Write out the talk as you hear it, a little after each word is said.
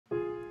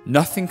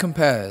Nothing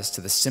compares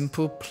to the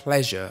simple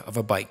pleasure of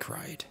a bike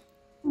ride.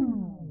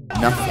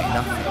 Nothing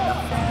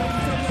compares.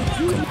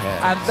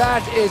 And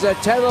that is a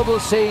terrible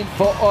scene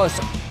for us.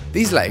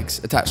 These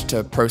legs, attached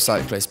to pro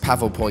cyclist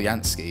Pavel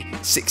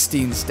Polyansky,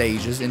 16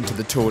 stages into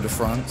the Tour de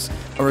France,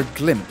 are a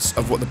glimpse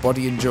of what the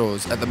body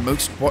endures at the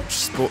most watched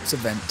sports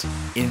event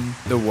in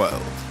the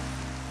world.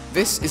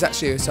 This is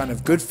actually a sign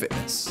of good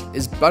fitness.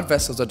 His blood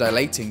vessels are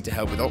dilating to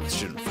help with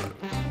oxygen flow.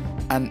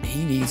 And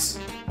he needs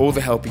all the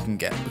help he can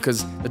get,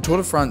 because the Tour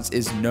de France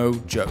is no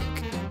joke.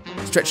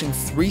 Stretching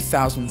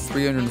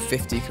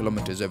 3,350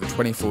 kilometers over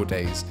 24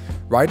 days,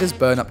 riders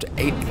burn up to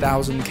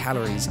 8,000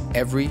 calories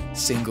every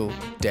single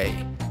day.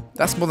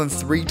 That's more than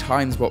 3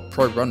 times what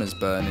pro runners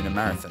burn in a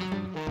marathon.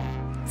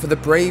 For the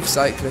brave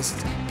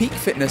cyclist, peak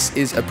fitness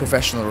is a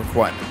professional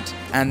requirement,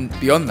 and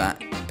beyond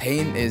that,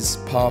 pain is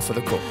par for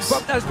the course.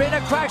 But there's been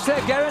a crash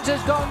there, Gerrans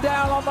has gone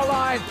down on the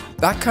line.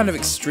 That kind of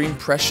extreme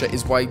pressure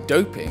is why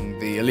doping,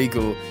 the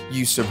illegal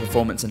use of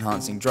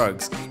performance-enhancing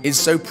drugs, is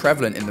so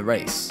prevalent in the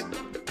race.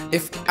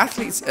 If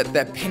athletes at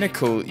their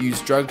pinnacle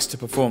use drugs to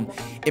perform,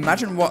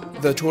 imagine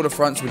what the Tour de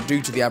France would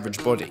do to the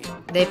average body.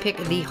 They pick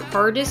the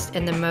hardest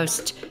and the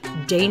most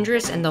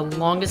dangerous and the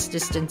longest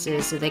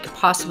distances that they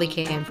possibly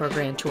can for a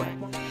Grand Tour.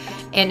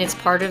 And it's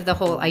part of the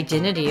whole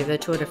identity of the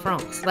Tour de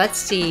France. Let's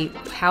see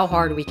how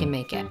hard we can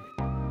make it.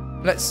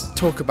 Let's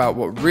talk about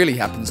what really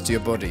happens to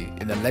your body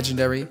in the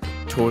legendary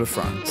Tour de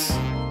France.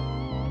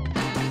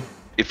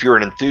 If you're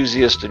an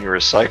enthusiast and you're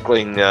a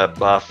cycling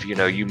buff,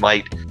 you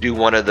might do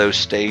one of those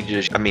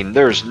stages. I mean,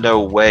 there's no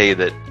way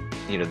that,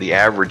 the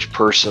average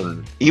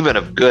person, even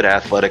of good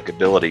athletic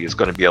ability, is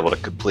going to be able to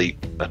complete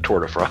a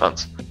Tour de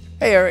France.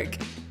 Hey Eric,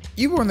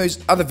 you were on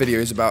those other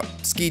videos about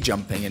ski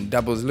jumping and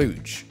doubles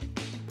luge.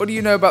 What do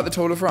you know about the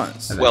Tour de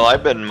France? Well,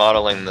 I've been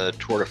modeling the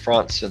Tour de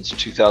France since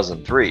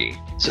 2003.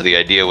 So the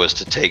idea was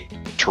to take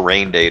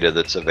terrain data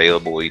that's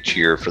available each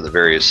year for the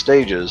various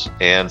stages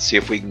and see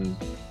if we can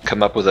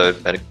come up with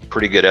a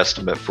pretty good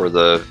estimate for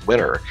the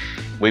winner.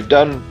 We've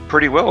done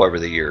pretty well over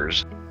the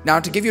years. Now,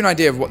 to give you an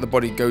idea of what the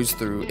body goes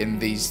through in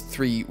these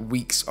 3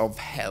 weeks of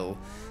hell,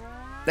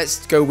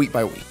 let's go week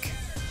by week.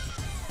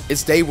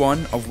 It's day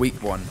 1 of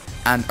week 1,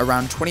 and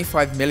around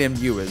 25 million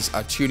viewers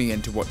are tuning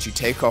in to watch you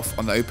take off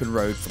on the open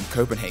road from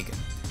Copenhagen.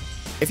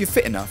 If you're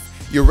fit enough,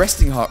 your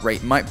resting heart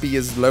rate might be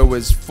as low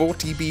as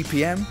 40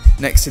 BPM,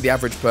 next to the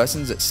average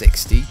person's at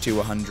 60 to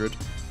 100.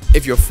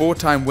 If you're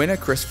 4-time winner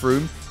Chris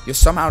Froome, you're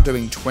somehow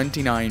doing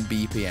 29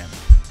 BPM.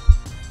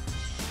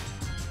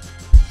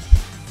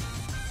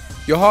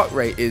 Your heart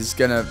rate is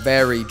gonna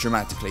vary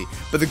dramatically,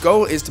 but the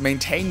goal is to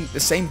maintain the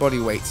same body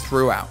weight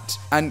throughout.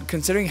 And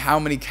considering how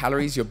many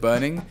calories you're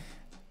burning,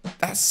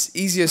 that's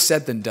easier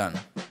said than done.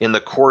 In the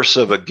course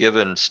of a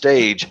given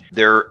stage,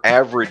 their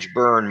average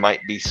burn might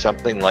be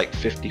something like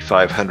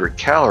 5,500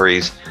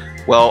 calories.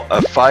 Well,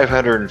 a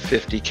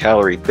 550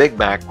 calorie Big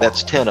Mac,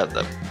 that's 10 of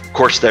them. Of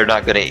course, they're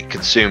not going to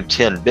consume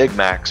 10 Big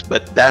Macs,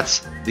 but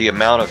that's the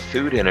amount of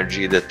food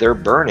energy that they're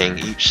burning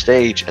each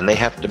stage, and they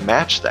have to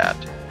match that.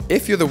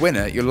 If you're the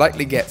winner, you'll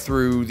likely get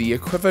through the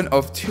equivalent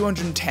of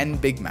 210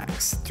 Big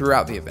Macs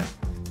throughout the event,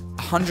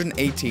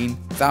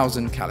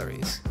 118,000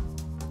 calories.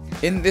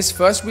 In this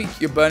first week,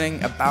 you're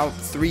burning about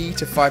 3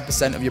 to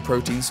 5% of your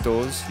protein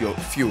stores, your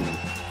fuel,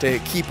 to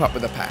keep up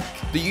with the pack.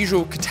 The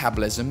usual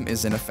catabolism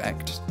is in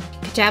effect.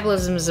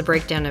 Catabolism is a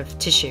breakdown of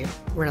tissue,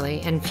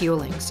 really, and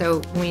fueling.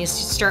 So when you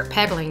start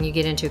pedaling, you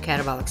get into a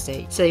catabolic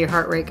state. So your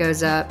heart rate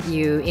goes up,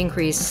 you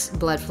increase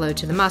blood flow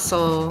to the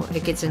muscle,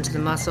 it gets into the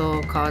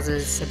muscle,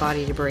 causes the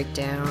body to break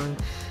down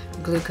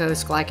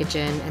glucose,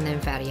 glycogen, and then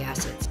fatty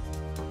acids.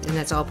 And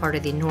that's all part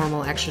of the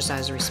normal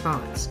exercise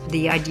response.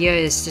 The idea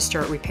is to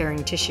start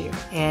repairing tissue.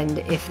 And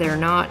if they're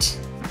not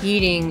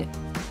eating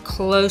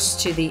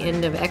close to the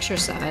end of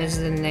exercise,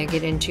 then they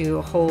get into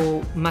a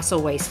whole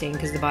muscle wasting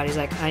because the body's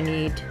like, I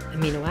need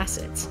amino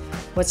acids.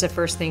 What's the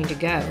first thing to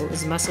go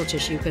is muscle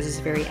tissue because it's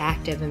very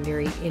active and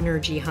very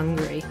energy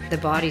hungry. The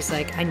body's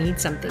like, I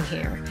need something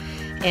here.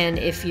 And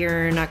if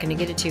you're not going to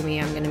get it to me,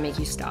 I'm going to make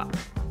you stop.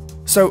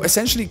 So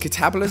essentially,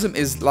 catabolism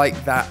is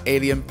like that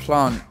alien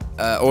plant,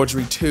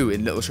 Audrey 2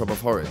 in Little Shop of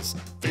Horrors.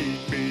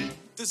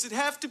 Does it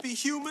have to be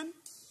human?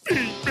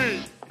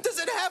 Does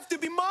it have to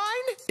be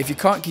mine? If you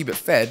can't keep it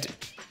fed,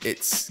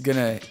 it's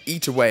gonna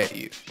eat away at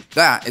you.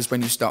 That is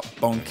when you start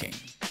bonking.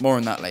 More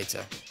on that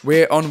later.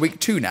 We're on week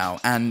 2 now,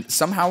 and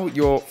somehow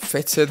you're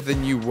fitter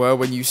than you were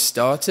when you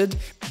started,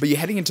 but you're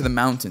heading into the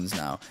mountains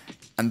now,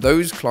 and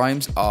those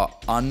climbs are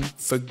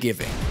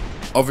unforgiving.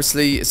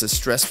 Obviously, it's a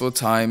stressful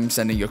time,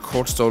 sending your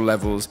cortisol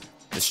levels,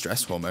 the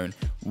stress hormone,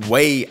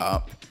 way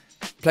up.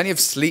 Plenty of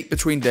sleep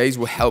between days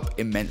will help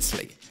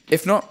immensely.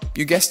 If not,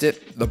 you guessed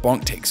it, the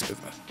bonk takes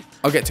over.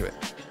 I'll get to it.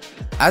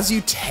 As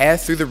you tear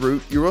through the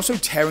route, you're also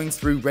tearing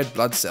through red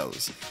blood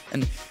cells.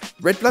 And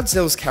red blood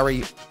cells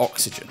carry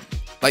oxygen.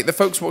 Like the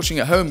folks watching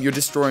at home, you're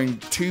destroying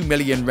 2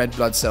 million red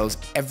blood cells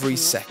every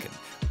second.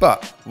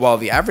 But while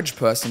the average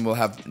person will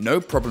have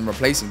no problem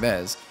replacing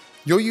theirs,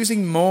 you're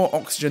using more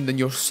oxygen than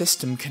your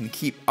system can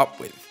keep up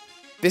with.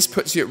 This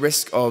puts you at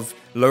risk of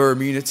lower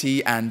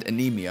immunity and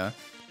anemia.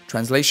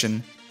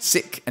 Translation,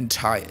 sick and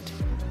tired.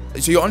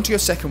 So you're onto your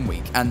second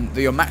week, and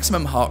your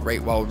maximum heart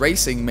rate while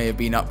racing may have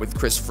been up with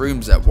Chris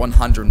Froome's at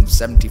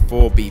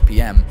 174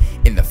 BPM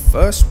in the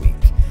first week.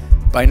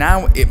 By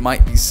now, it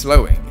might be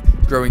slowing,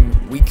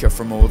 growing weaker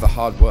from all the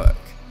hard work.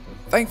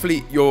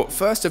 Thankfully, your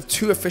first of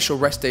 2 official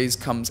rest days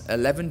comes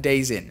 11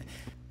 days in,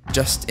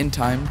 just in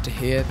time to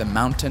hear the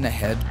mountain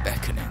ahead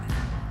beckoning.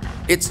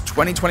 It's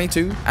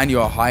 2022, and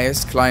your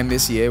highest climb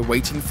this year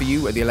waiting for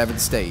you at the 11th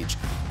stage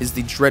is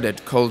the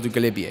dreaded Col du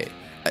Galibier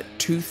at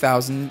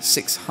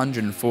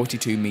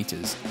 2,642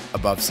 meters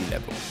above sea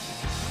level.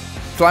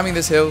 Climbing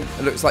this hill,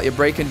 it looks like you're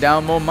breaking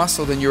down more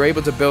muscle than you're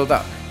able to build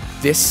up.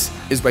 This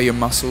is where your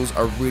muscles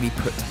are really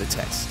put to the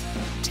test,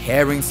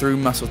 tearing through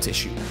muscle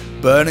tissue,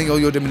 burning all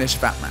your diminished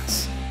fat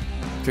mass.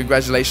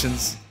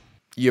 Congratulations,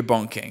 you're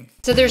bonking.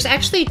 So there's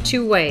actually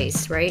 2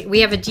 ways, right?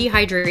 We have a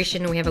dehydration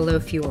and we have a low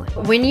fueling.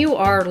 When you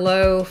are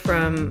low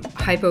from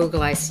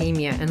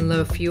hypoglycemia and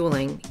low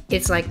fueling,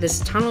 it's like this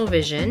tunnel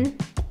vision,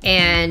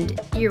 and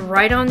you're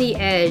right on the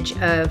edge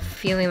of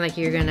feeling like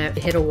you're gonna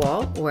hit a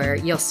wall where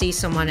you'll see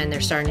someone and they're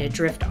starting to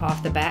drift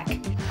off the back.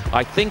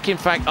 I think, in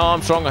fact,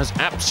 Armstrong has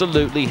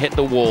absolutely hit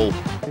the wall.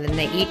 And then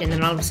they eat, and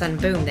then all of a sudden,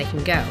 boom, they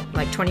can go.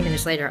 Like 20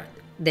 minutes later,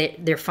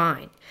 they're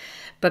fine.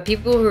 But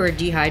people who are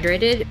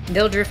dehydrated,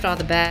 they'll drift off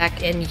the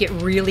back, and you get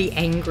really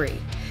angry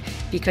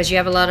because you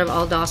have a lot of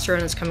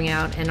aldosterone that's coming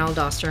out, and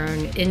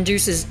aldosterone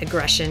induces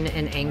aggression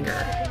and anger.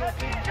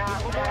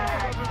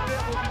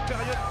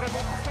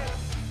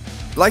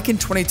 Like in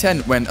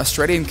 2010, when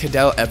Australian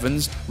Cadel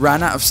Evans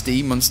ran out of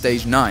steam on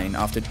stage 9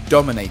 after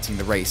dominating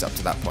the race up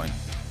to that point.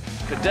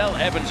 Cadel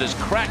Evans has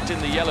cracked in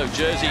the yellow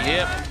jersey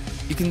here.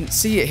 You can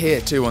see it here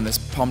too on this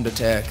pomme de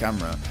terre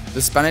camera.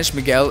 The Spanish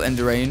Miguel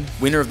Indurain,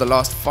 winner of the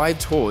last 5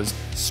 tours,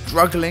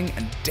 struggling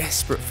and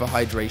desperate for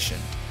hydration.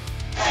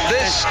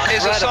 This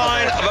is a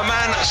sign of a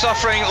man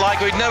suffering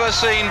like we've never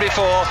seen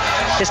before.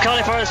 He's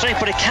calling for a drink,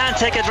 but he can't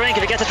take a drink.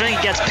 If he gets a drink,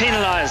 he gets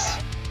penalised.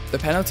 The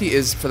penalty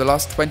is for the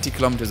last 20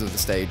 kilometers of the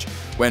stage,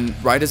 when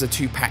riders are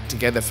too packed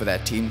together for their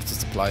teams to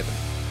supply them.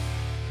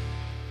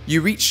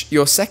 You reach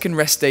your second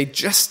rest day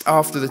just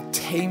after the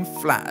tame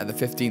flat at the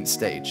 15th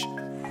stage.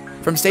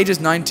 From stages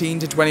 19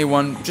 to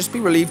 21, just be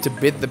relieved to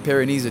bid the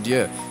Pyrenees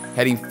adieu,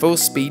 heading full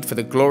speed for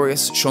the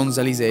glorious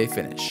Champs-Élysées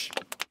finish.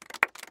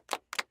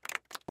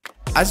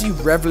 As you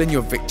revel in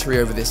your victory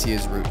over this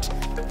year's route,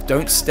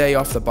 don't stay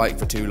off the bike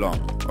for too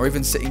long, or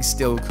even sitting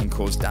still can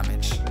cause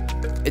damage.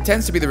 It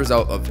tends to be the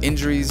result of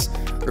injuries,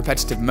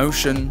 repetitive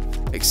motion,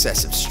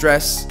 excessive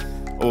stress,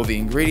 or the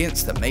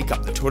ingredients that make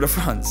up the Tour de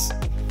France.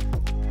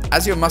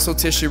 As your muscle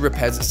tissue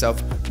repairs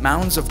itself,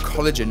 mounds of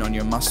collagen on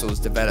your muscles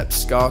develop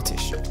scar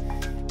tissue.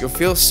 You'll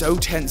feel so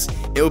tense,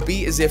 it'll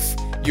be as if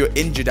you're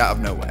injured out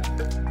of nowhere.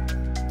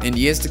 In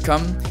years to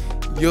come,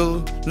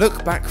 you'll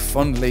look back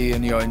fondly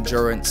in your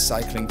endurance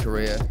cycling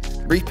career,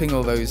 reaping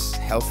all those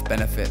health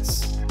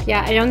benefits.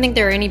 Yeah, I don't think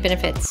there are any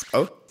benefits.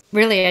 Oh?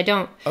 Really, I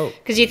don't. Oh.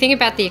 Because you think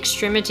about the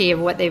extremity of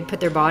what they've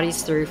put their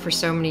bodies through for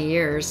so many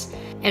years.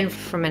 And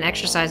from an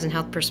exercise and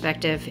health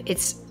perspective,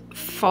 it's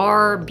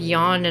far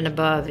beyond and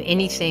above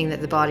anything that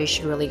the body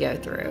should really go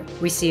through.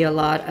 We see a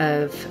lot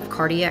of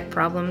cardiac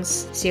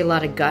problems, see a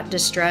lot of gut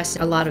distress,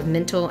 a lot of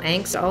mental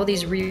angst, all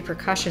these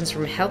repercussions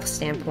from a health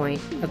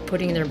standpoint of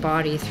putting their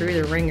body through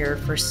the ringer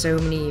for so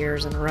many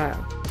years in a row.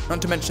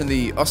 Not to mention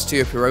the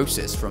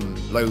osteoporosis from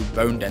low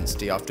bone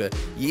density after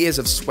years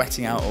of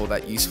sweating out all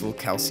that useful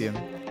calcium.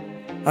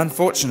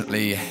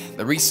 Unfortunately,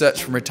 the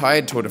research from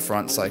retired Tour de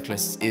France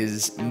cyclists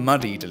is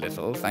muddied a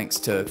little thanks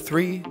to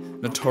 3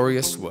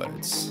 notorious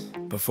words: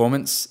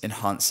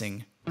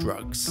 performance-enhancing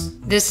drugs.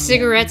 The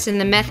cigarettes and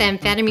the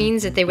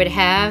methamphetamines that they would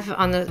have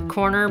on the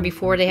corner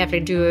before they have to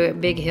do a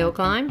big hill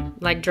climb,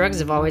 like drugs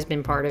have always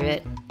been part of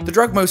it. The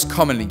drug most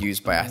commonly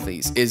used by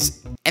athletes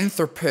is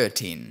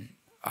erythropoietin.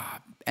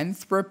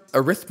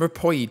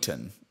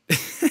 Erythropoietin.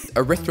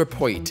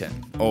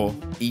 Erythropoietin, or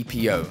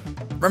EPO.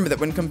 Remember that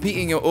when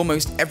competing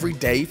almost every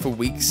day for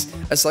weeks,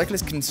 a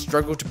cyclist can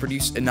struggle to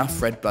produce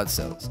enough red blood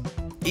cells.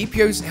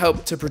 EPOs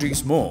help to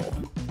produce more,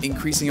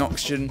 increasing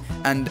oxygen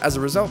and, as a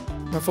result,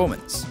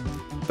 performance.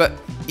 But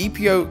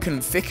EPO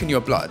can thicken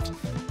your blood,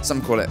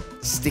 some call it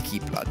sticky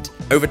blood,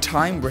 over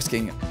time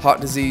risking heart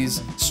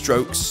disease,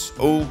 strokes,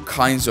 all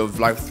kinds of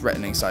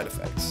life-threatening side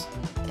effects.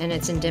 And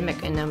it's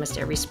endemic in almost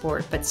every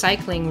sport, but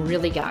cycling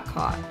really got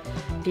caught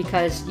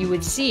because you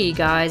would see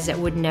guys that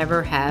would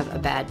never have a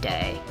bad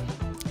day.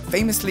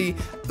 Famously,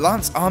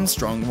 Lance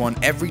Armstrong won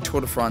every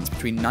Tour de France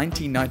between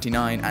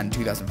 1999 and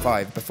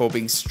 2005 before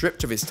being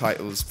stripped of his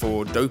titles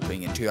for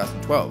doping in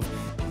 2012.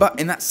 But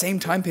in that same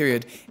time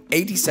period,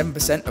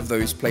 87% of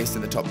those placed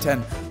in the top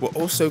 10 were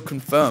also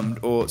confirmed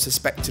or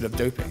suspected of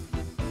doping.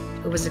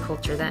 It was a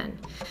culture then.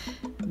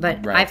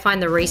 But Right. I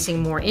find the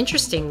racing more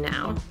interesting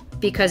now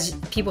because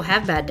people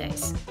have bad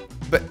days.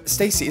 But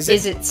Stacey, is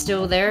it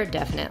still there?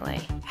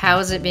 Definitely. How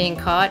is it being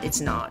caught?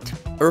 It's not.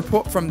 A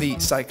report from the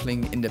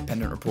Cycling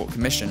Independent Report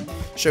Commission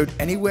showed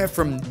anywhere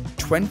from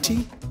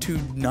 20 to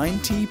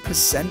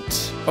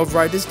 90% of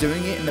riders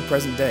doing it in the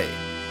present day.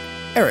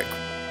 Eric,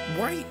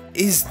 Why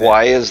is that?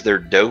 Why is there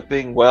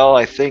doping? Well,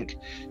 I think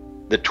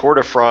the Tour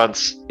de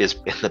France is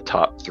in the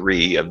top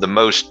 3 of the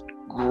most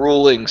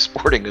grueling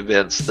sporting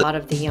events. A lot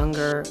of the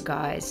younger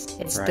guys,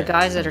 it's the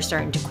guys that are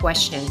starting to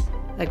question,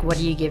 like, what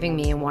are you giving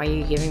me and why are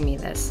you giving me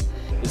this?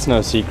 It's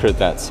no secret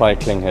that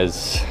cycling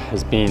has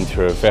been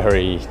through a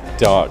very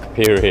dark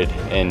period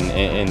in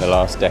the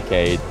last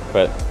decade,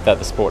 but that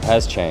the sport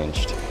has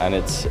changed, and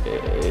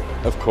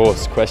of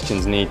course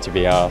questions need to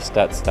be asked.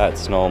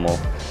 That's normal,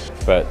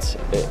 but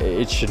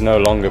it should no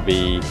longer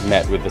be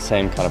met with the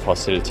same kind of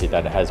hostility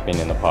that it has been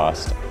in the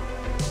past.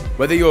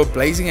 Whether you're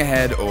blazing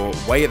ahead or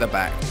way at the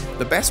back,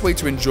 the best way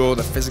to endure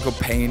the physical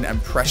pain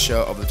and pressure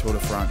of the Tour de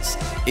France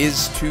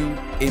is to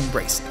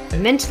embrace it.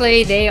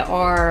 Mentally, they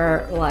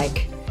are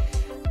like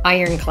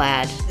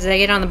ironclad. They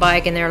get on the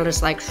bike and they're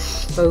just like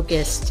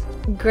focused.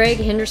 Greg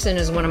Henderson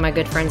is one of my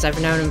good friends.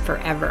 I've known him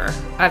forever.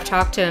 I've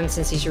talked to him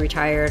since he's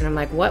retired, and I'm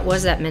like, what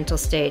was that mental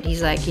state?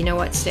 He's like, you know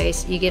what,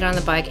 Stace? You get on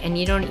the bike and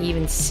you don't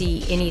even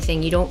see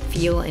anything. You don't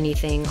feel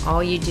anything.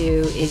 All you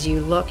do is you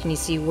look and you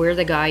see where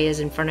the guy is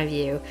in front of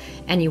you,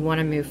 and you want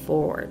to move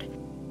forward.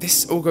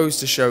 This all goes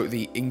to show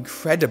the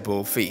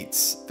incredible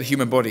feats the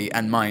human body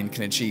and mind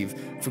can achieve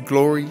for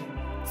glory,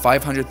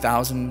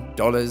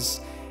 $500,000,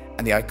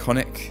 and the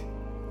iconic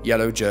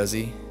yellow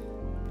jersey.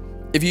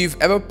 If you've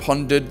ever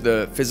pondered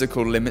the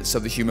physical limits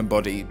of the human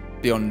body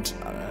beyond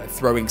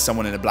throwing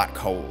someone in a black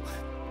hole,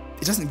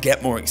 it doesn't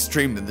get more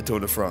extreme than the Tour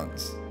de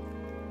France.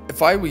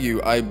 If I were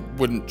you, I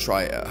wouldn't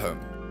try it at home.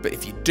 But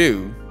if you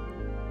do,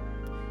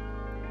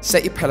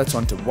 set your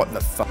Peloton to what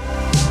the fuck.